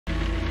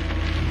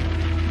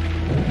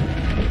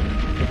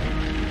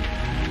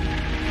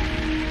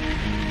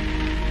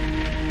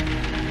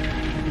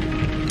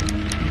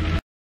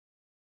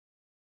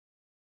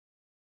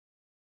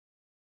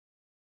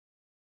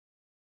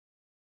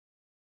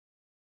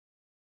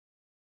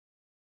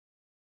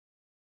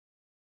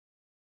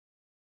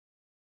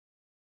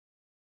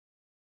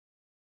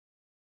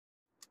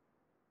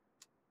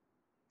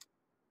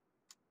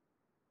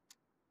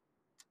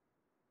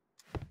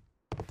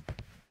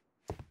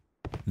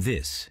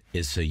This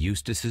is Sir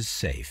Eustace's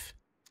safe.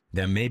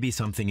 There may be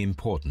something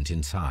important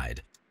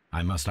inside.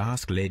 I must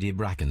ask Lady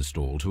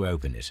Brackenstall to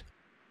open it.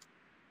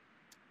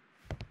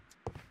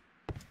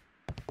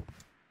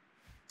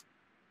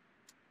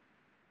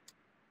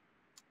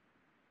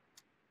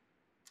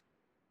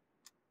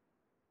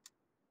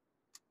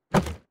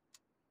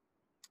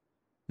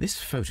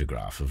 This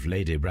photograph of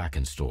Lady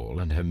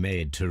Brackenstall and her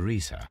maid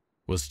Teresa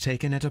was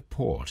taken at a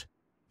port,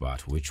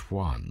 but which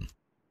one?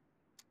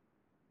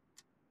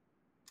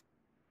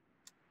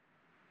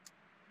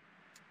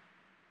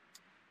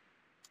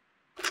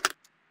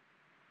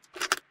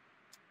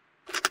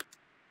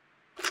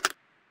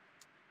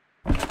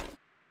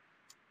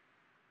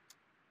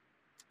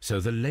 So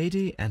the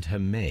lady and her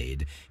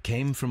maid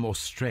came from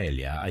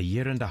Australia a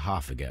year and a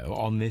half ago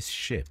on this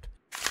ship.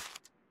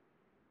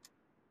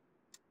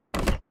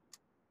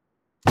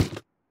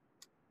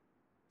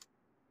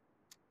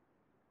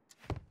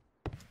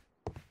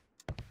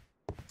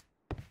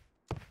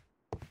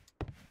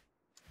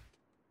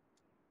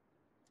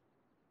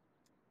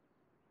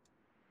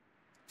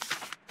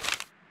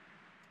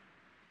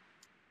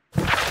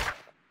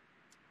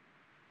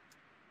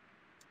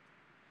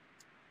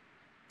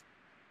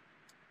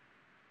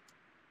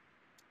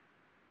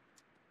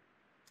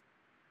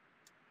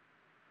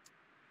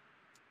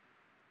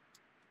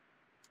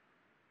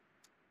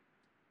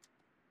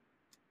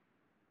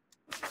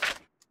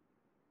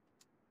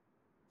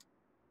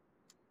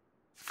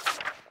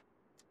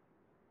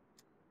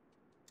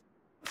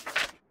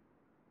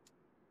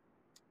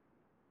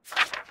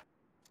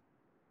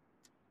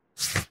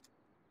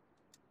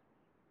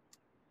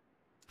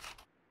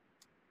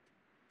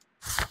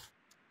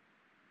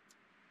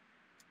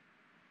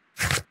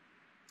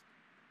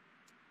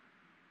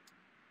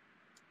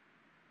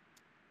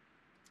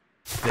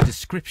 The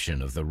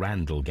description of the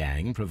Randall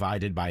gang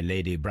provided by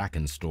Lady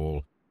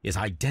Brackenstall is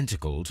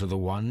identical to the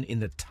one in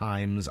the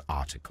Times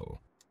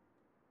article.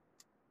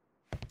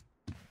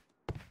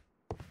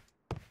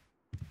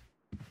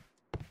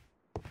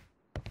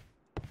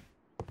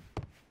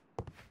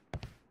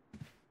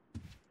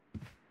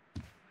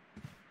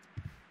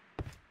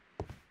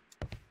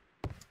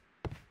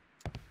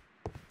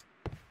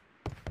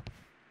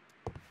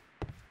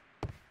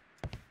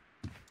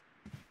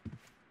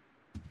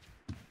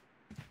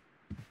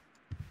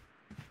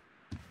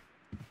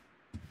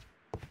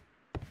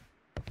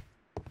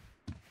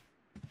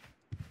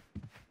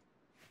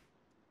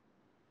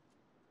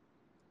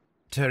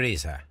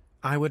 Teresa,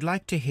 I would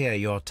like to hear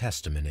your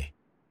testimony.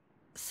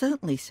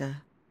 Certainly, sir.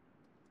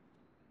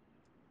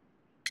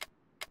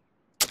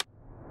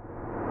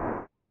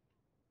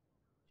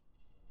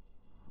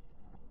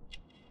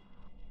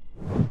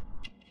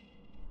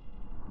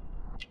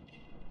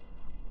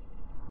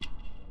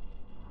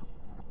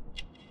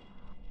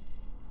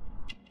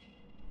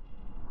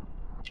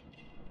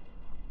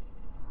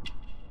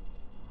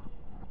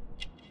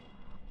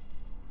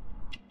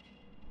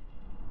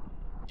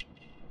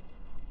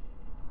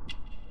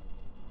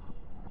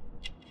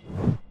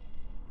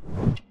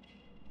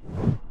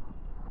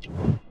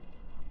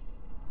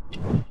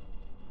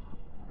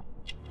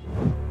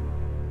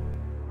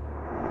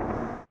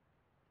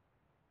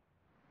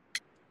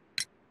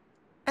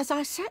 As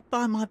I sat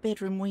by my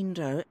bedroom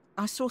window,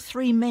 I saw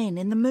 3 men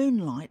in the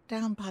moonlight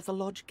down by the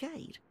lodge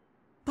gate.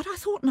 But I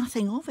thought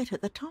nothing of it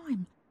at the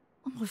time.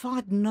 Oh, if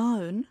I'd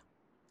known.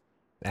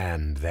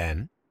 And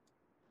then?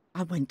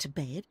 I went to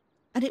bed,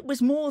 and it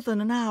was more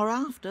than an hour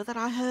after that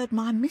I heard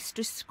my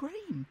mistress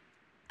scream.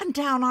 And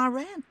down I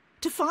ran,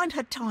 to find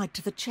her tied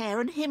to the chair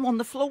and him on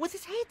the floor with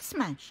his head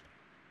smashed.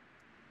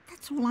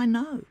 That's all I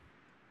know.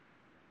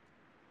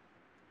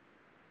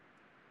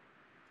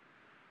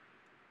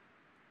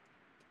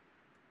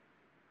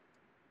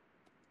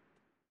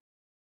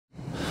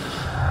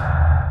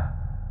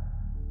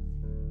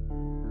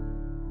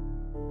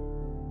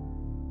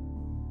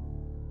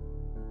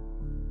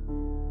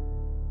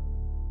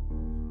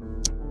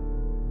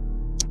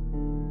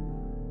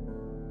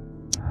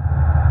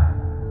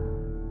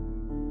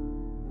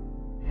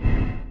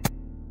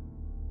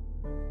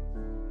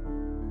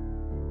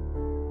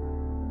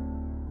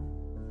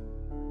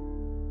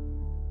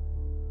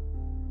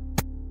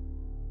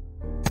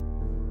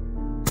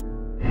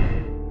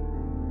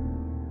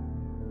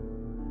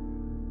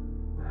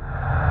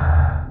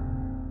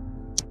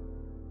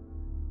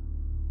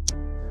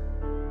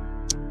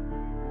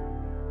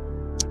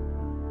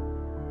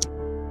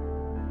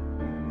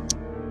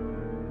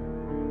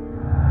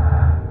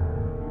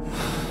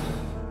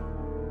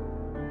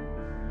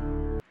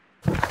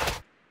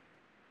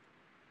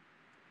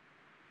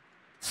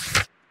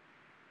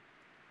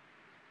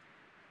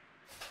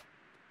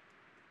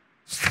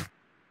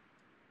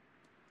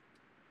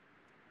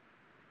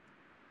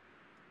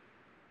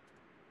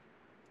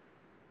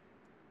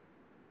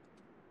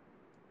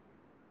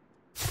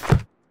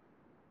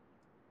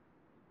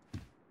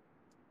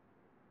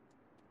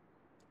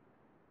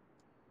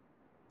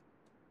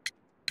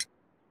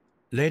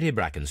 Lady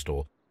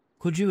Brackenstall,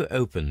 could you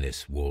open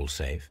this wall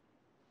safe?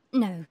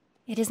 No,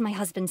 it is my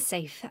husband's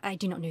safe. I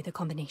do not know the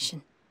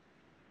combination.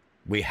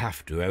 We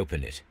have to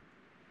open it.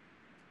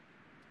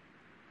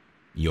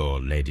 Your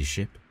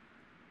ladyship?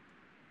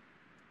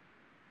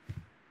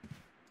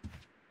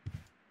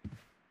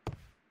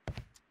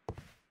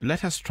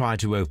 Let us try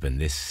to open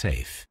this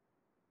safe.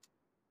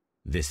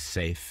 This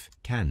safe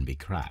can be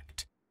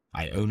cracked.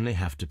 I only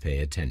have to pay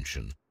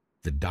attention.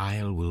 The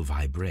dial will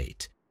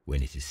vibrate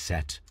when it is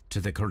set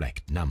to the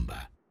correct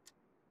number.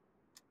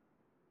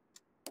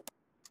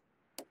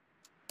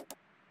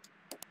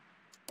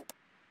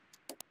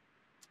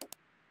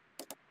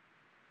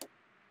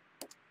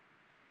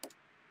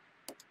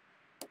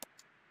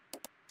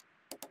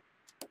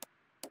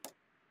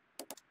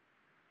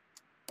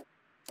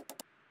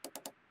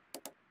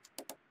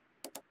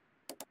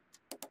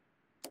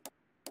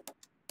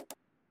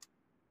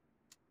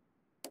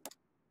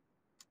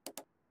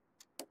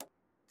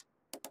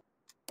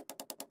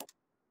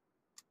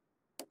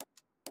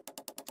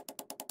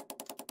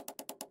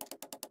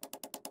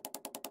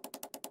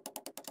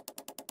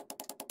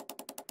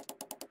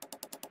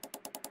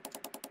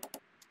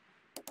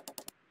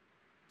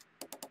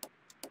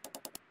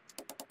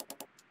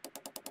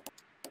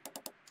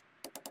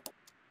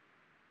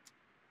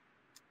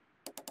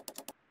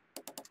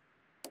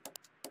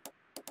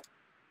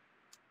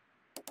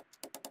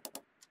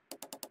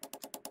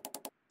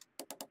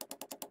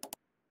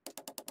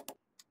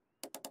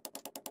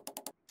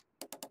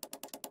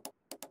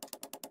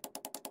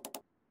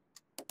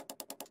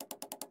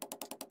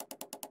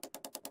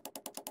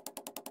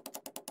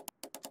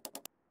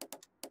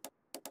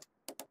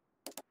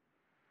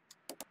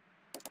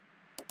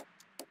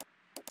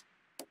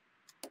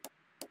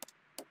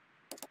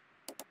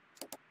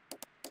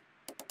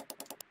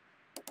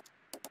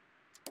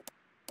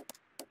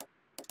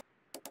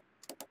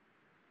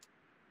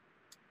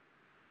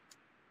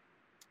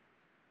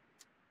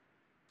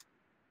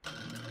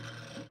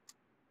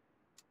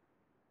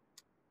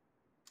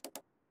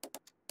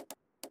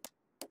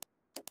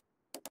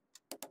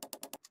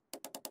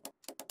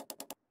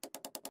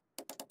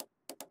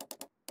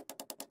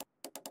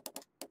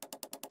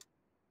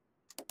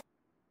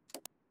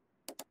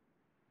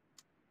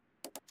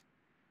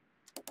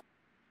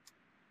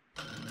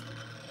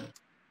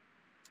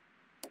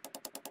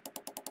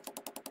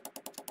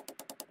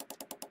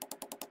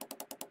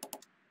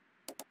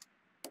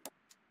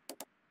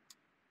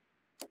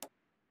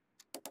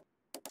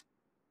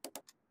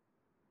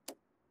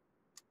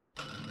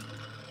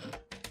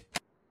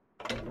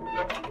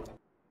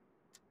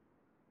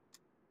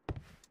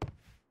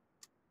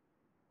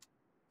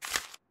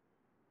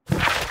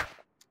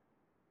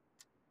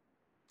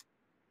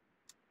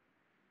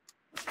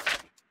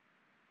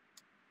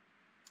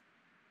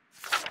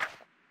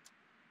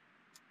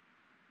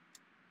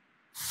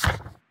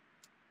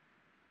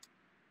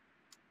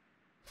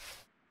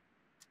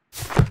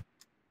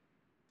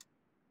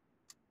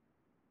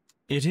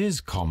 It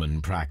is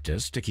common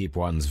practice to keep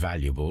one's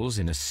valuables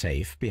in a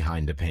safe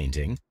behind a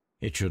painting.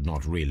 It should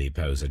not really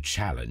pose a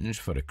challenge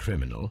for a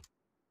criminal.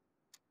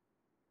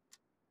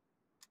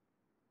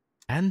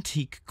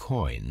 Antique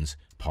coins,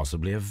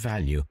 possibly of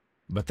value,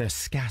 but they're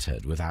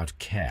scattered without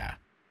care.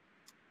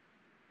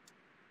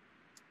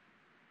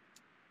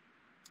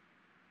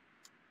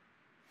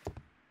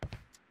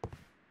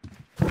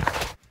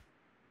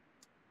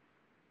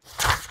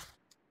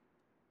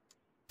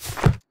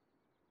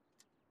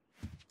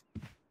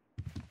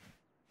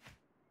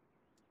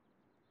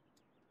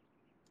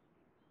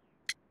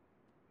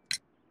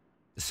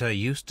 Sir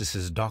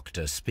Eustace's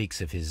doctor speaks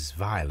of his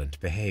violent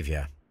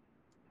behaviour.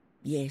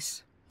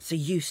 Yes, Sir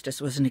Eustace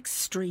was an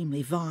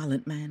extremely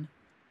violent man.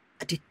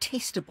 A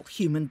detestable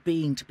human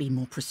being, to be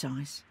more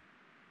precise.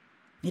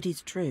 It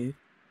is true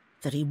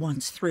that he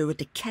once threw a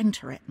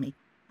decanter at me,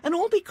 and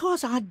all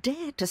because I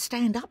dared to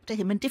stand up to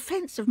him in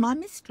defence of my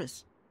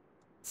mistress.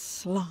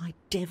 Sly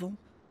devil.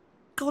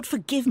 God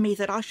forgive me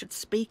that I should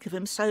speak of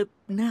him so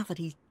now that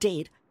he's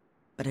dead,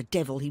 but a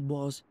devil he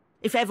was,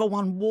 if ever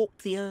one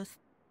walked the earth.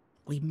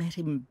 We met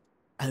him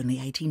only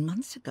 18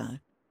 months ago.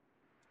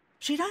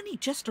 She'd only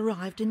just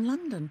arrived in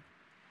London.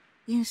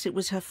 Yes, it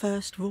was her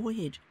first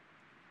voyage.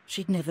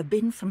 She'd never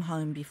been from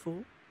home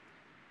before.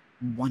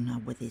 Wonder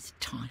with his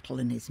title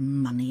and his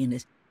money and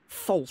his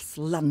false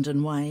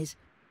London ways.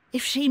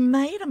 If she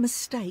made a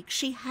mistake,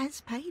 she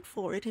has paid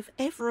for it, if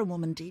ever a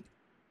woman did.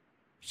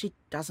 She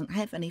doesn't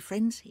have any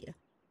friends here,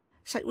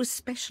 so it was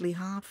specially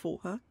hard for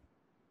her.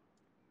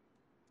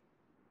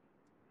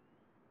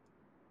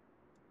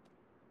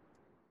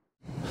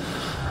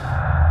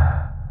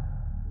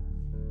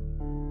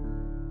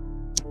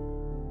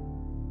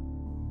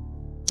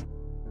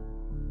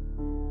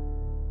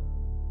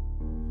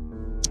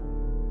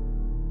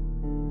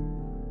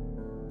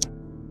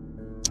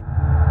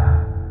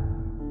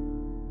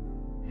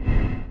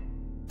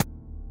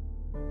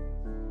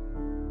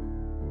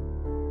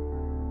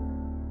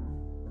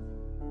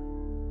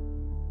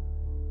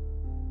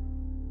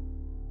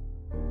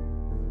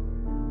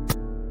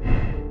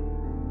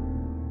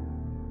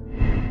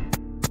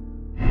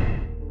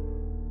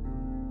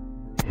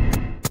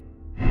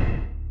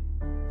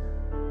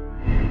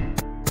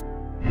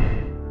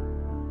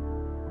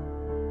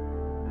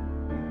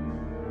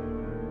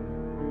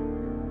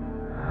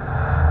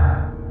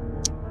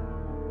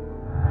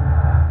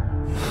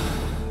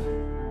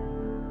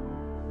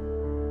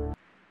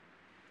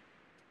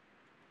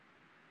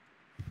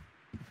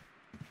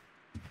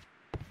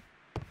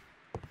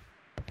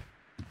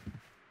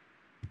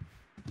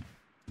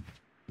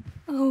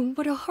 Oh,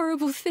 what a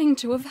horrible thing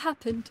to have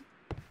happened.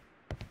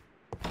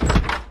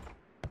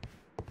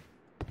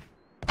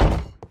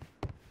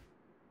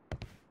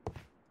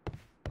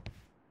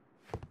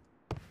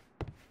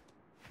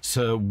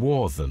 Sir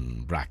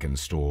Warthen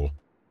Brackenstall.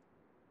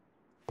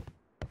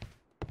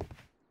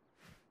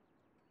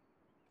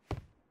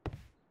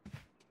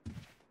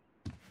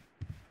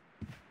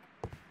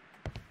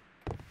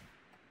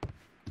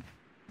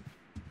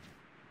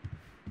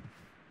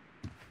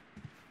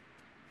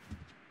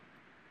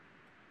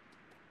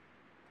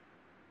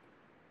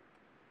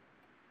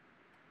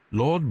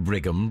 Lord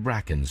Brigham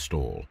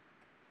Brackenstall.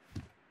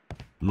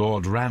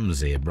 Lord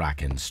Ramsay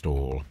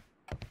Brackenstall.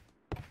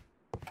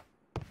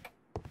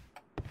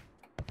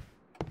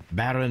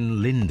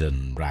 Baron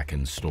Lyndon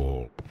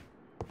Brackenstall.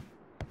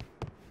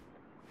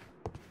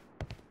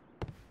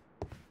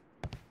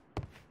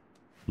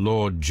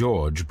 Lord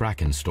George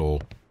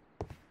Brackenstall.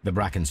 The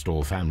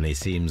Brackenstall family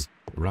seems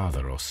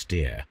rather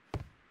austere.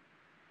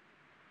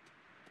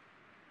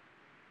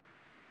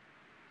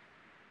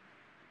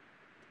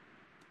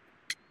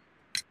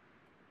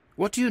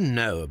 What do you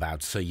know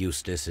about Sir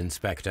Eustace,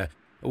 Inspector?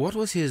 What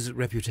was his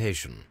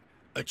reputation?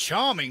 A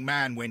charming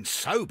man when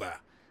sober,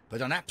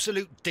 but an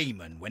absolute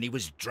demon when he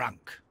was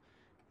drunk.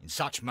 In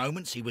such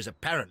moments he was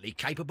apparently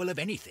capable of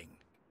anything.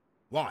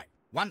 Why,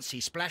 once he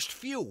splashed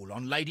fuel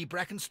on Lady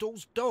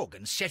Brackenstall's dog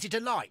and set it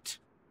alight.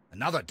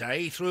 Another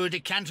day he threw a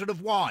decanter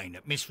of wine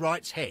at Miss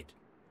Wright's head.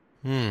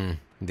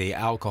 The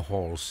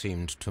alcohol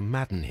seemed to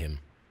madden him.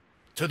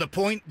 To the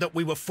point that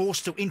we were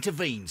forced to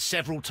intervene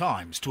several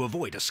times to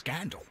avoid a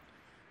scandal.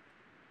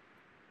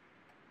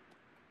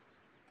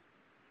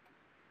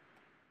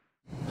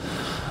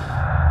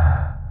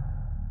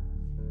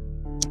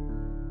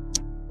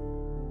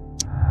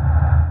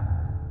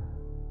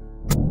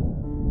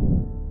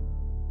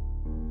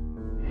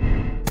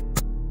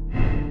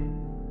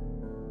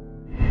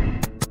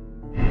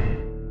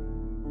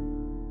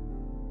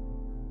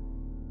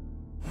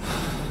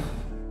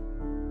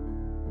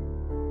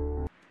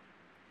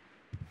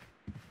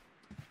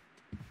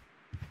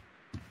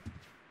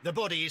 The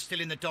body is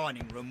still in the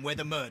dining room where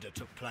the murder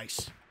took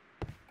place.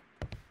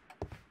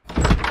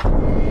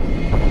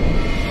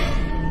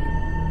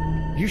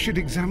 You should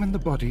examine the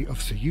body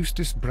of Sir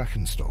Eustace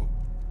Brackenstall.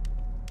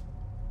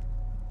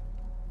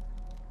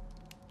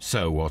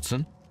 So,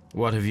 Watson,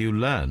 what have you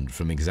learned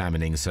from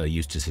examining Sir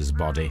Eustace's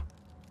body?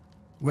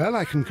 Well,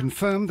 I can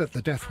confirm that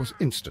the death was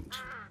instant.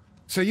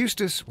 Sir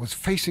Eustace was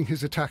facing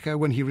his attacker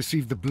when he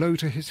received the blow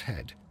to his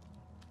head.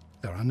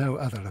 There are no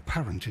other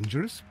apparent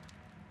injuries.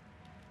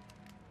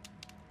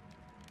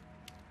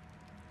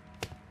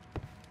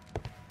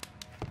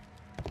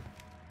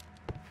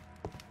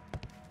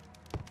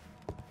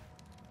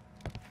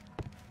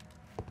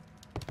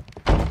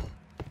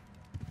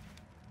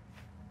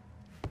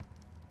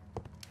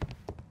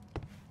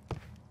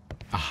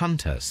 A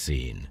hunter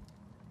scene.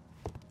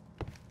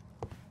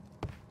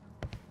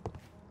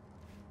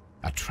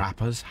 A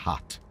trapper's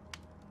hut.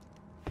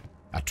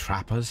 A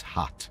trapper's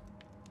hut.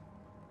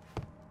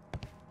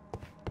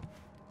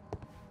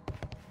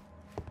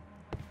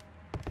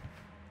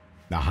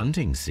 A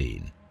hunting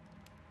scene.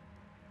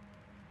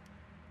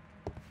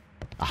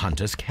 A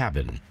hunter's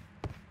cabin.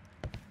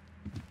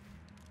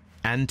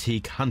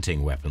 Antique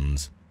hunting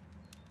weapons.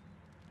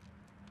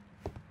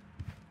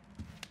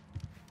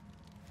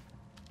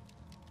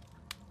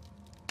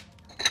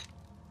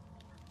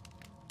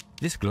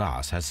 This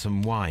glass has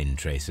some wine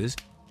traces,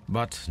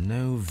 but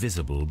no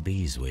visible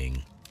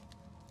beeswing.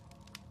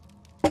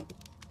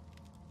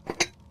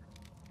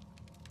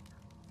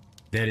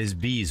 There is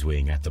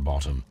beeswing at the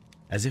bottom,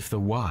 as if the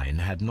wine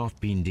had not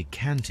been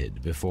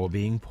decanted before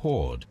being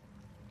poured.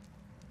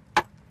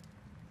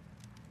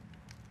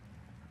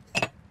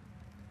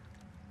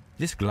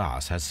 This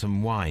glass has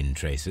some wine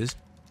traces,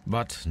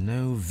 but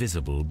no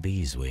visible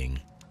beeswing.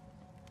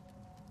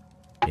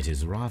 It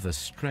is rather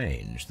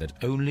strange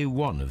that only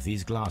one of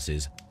these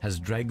glasses has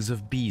dregs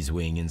of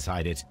beeswing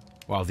inside it,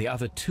 while the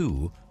other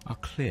two are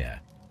clear.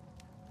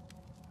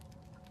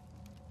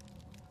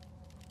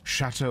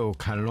 Chateau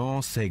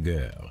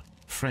Calon-Ségur,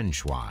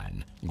 French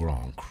wine,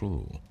 Grand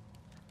Cru.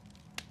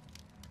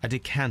 A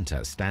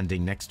decanter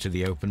standing next to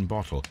the open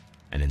bottle,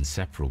 an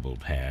inseparable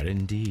pair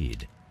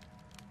indeed.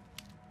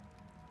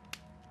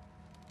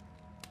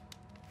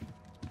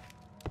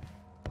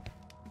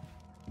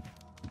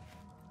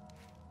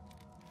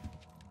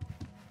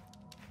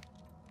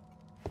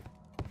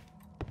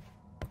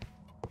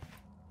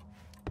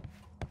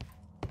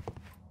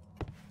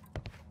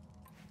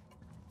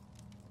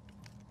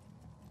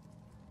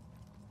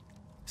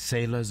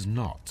 Sailor's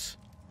knots.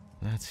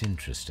 That's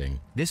interesting.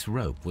 This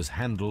rope was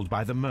handled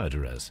by the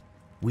murderers.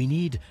 We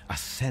need a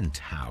scent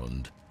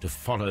hound to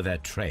follow their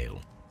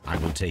trail. I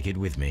will take it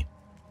with me.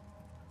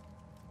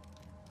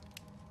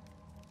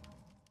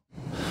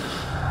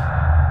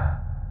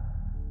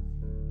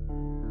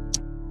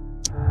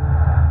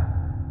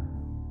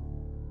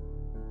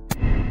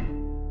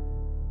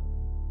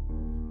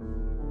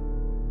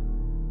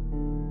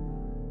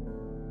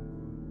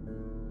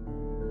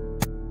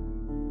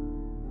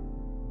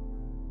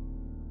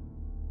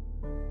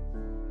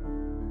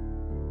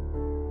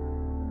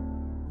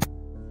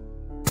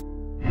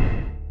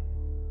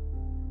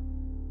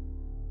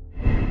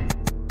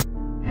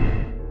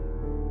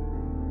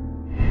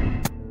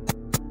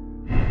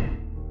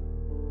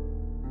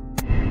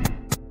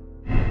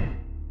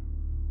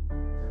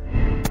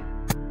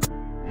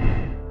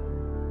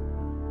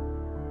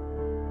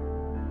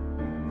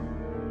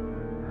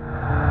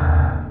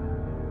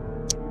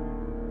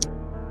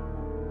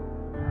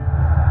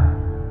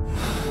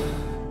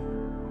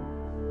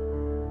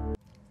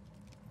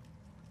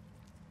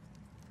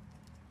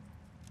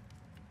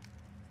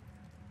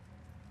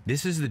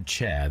 This is the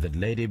chair that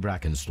Lady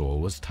Brackenstall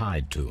was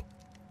tied to.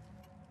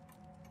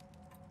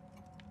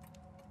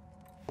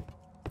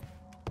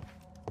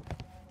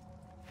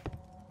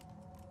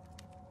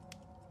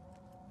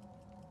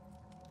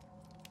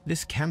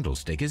 This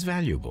candlestick is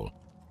valuable.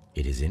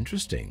 It is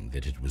interesting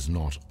that it was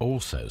not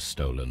also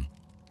stolen.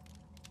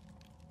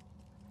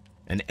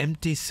 An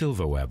empty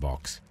silverware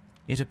box.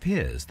 It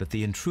appears that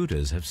the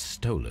intruders have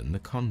stolen the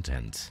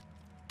contents.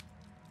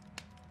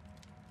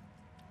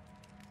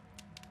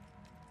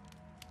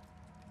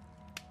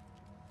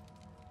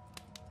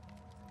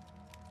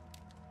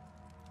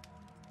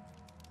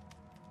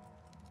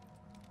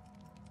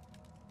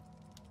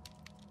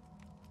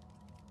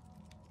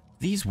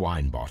 These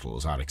wine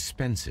bottles are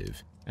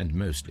expensive and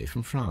mostly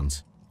from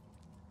France.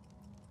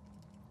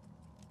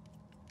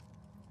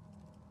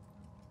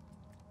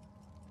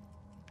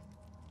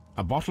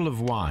 A bottle of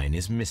wine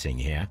is missing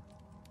here.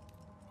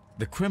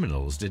 The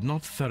criminals did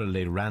not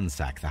thoroughly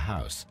ransack the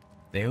house.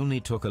 They only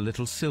took a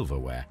little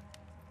silverware.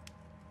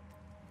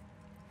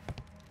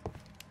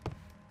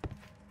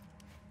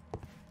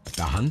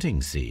 The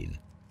hunting scene.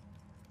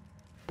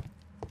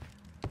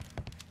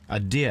 A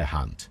deer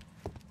hunt.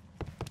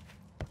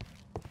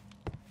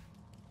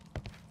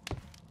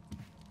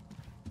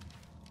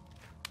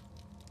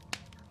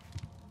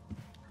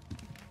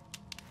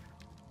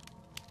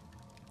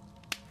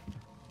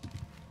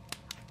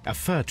 A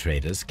fur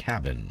trader's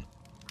cabin.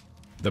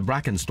 The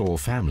Brackenstall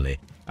family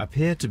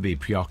appear to be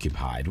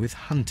preoccupied with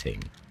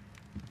hunting.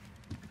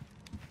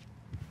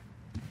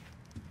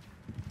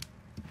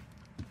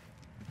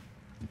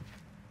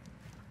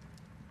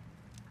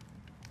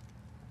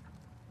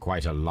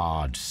 Quite a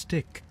large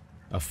stick,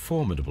 a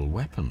formidable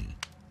weapon.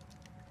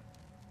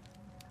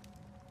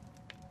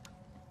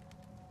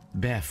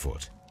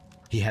 Barefoot,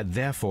 he had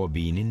therefore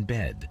been in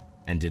bed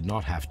and did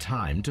not have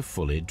time to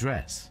fully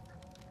dress.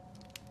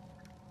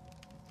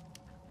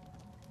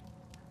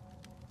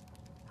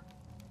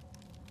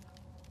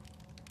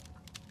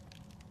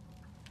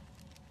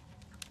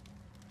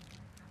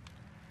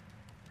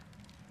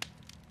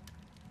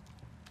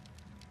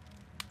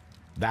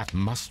 That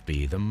must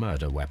be the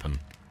murder weapon.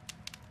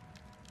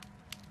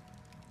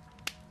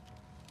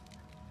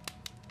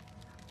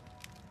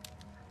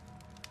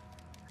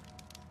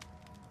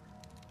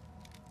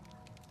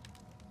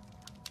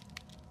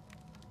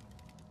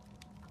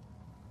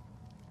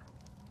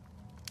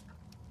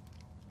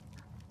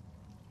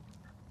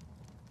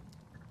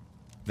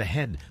 The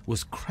head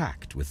was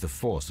cracked with the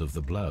force of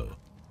the blow.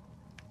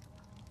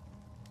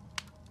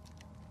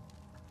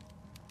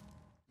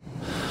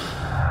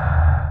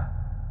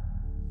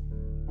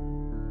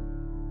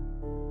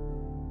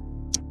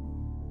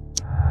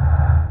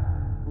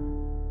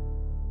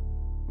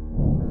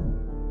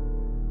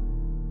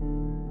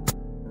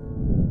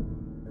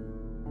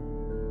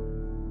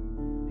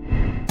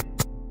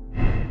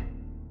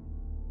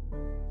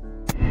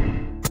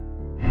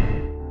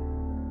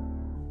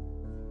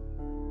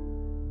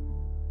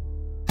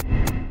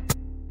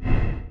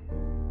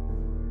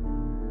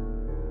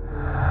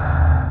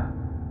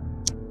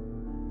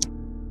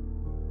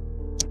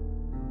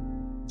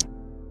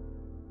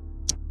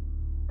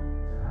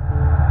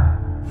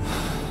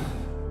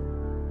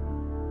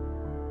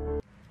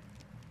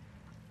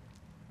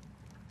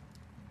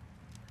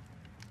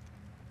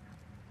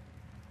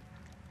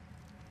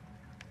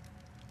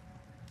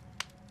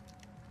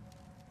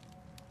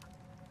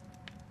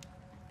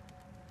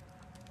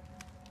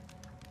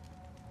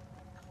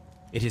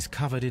 It is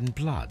covered in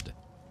blood.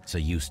 Sir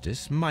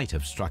Eustace might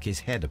have struck his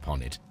head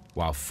upon it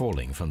while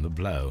falling from the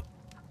blow.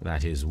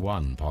 That is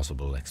one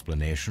possible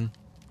explanation.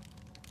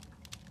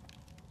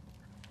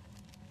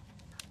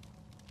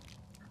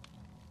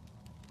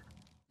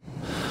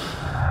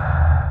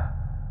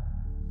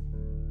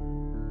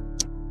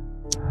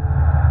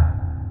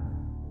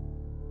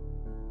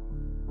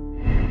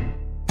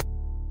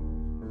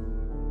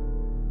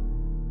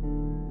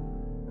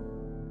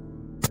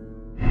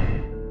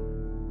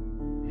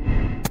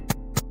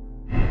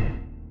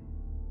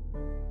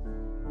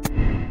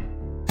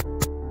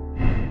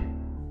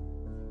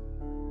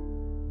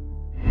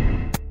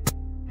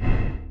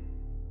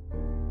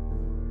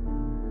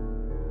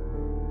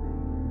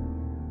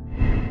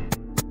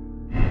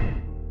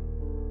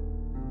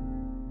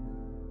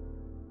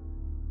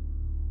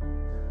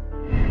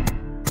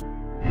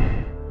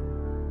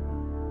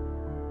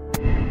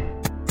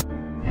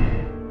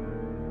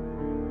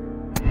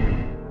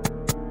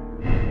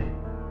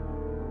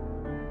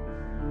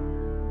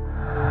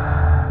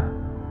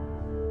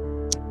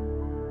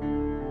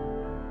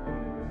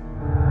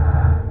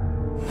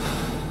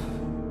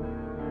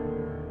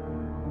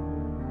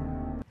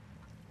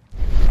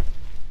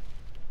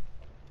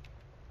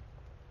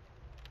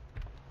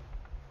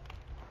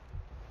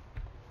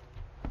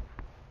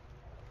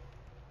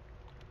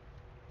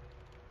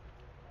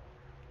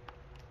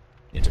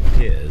 It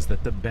appears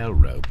that the bell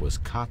rope was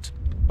cut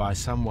by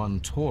someone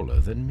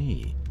taller than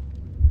me.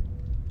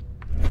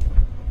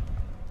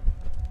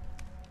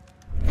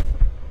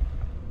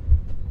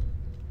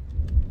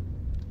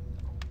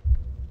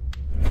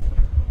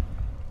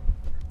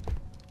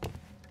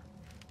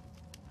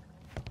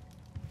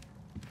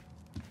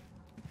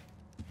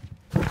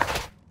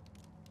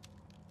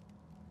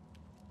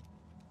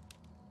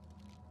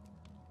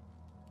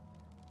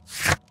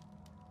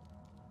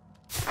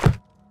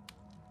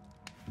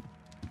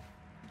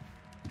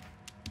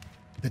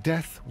 The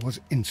death was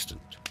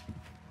instant.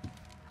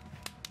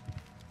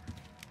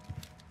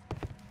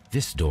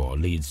 This door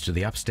leads to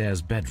the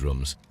upstairs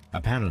bedrooms.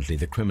 Apparently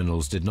the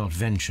criminals did not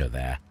venture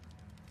there.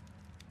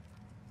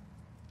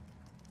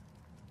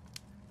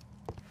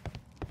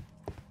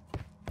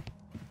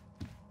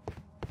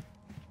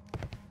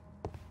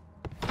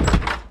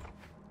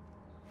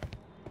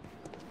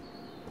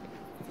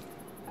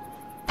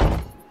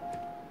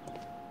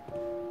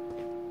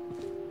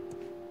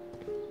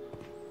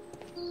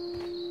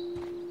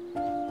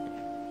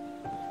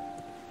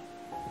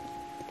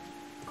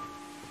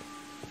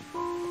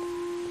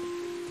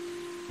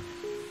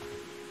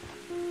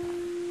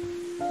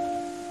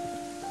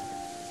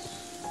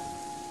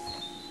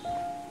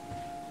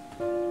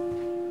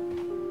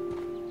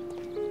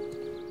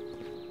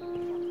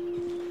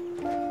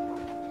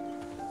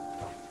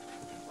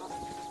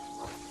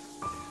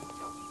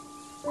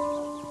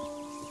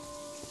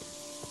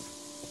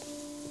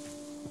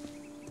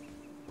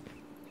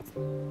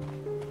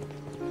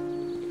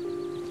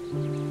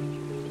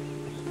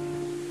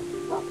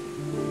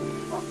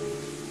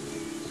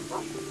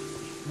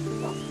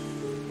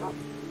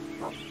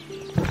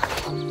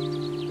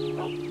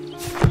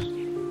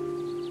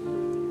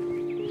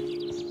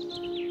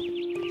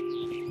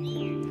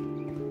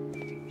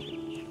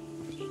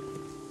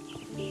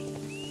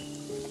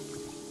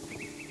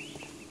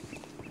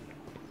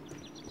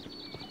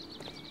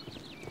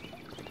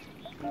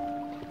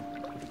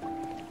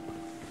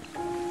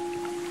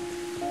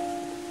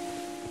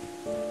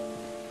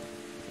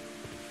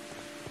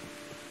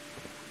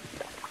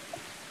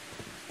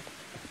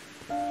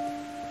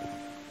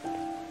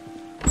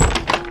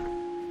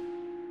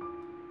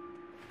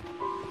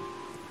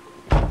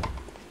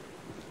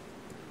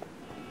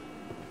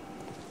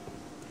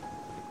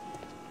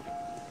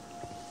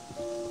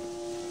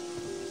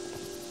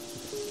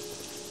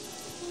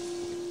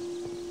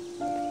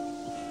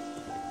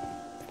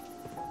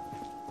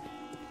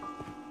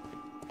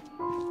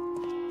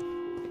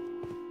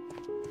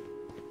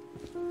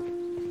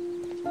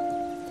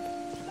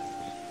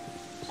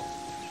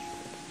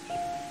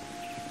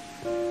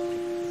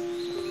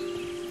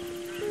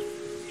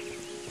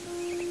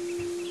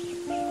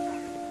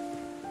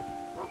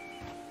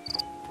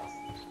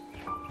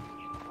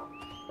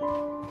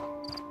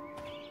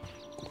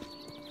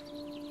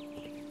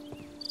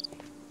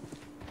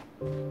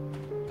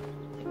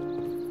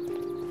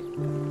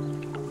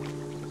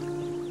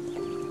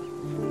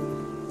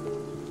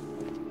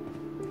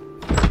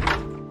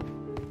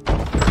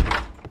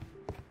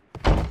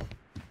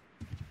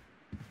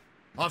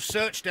 I've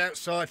searched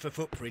outside for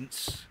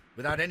footprints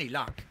without any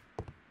luck.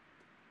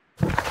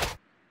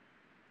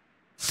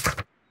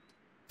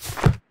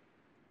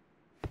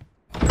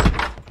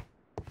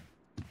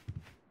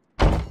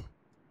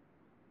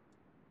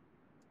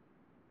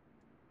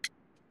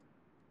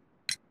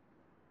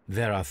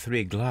 There are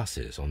 3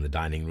 glasses on the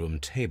dining room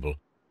table.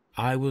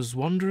 I was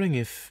wondering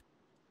if...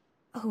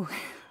 Oh,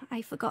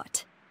 I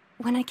forgot.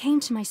 When I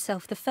came to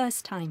myself the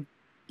first time,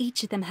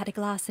 each of them had a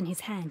glass in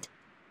his hand.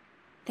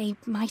 They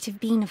might have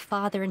been a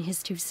father and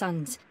his 2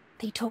 sons.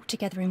 They talked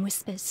together in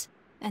whispers,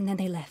 and then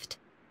they left.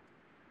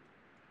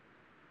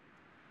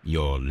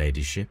 Your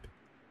ladyship?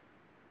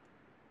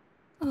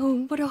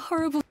 Oh, what a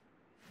horrible...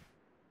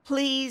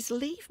 Please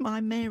leave my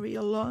Mary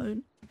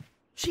alone.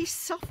 She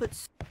suffered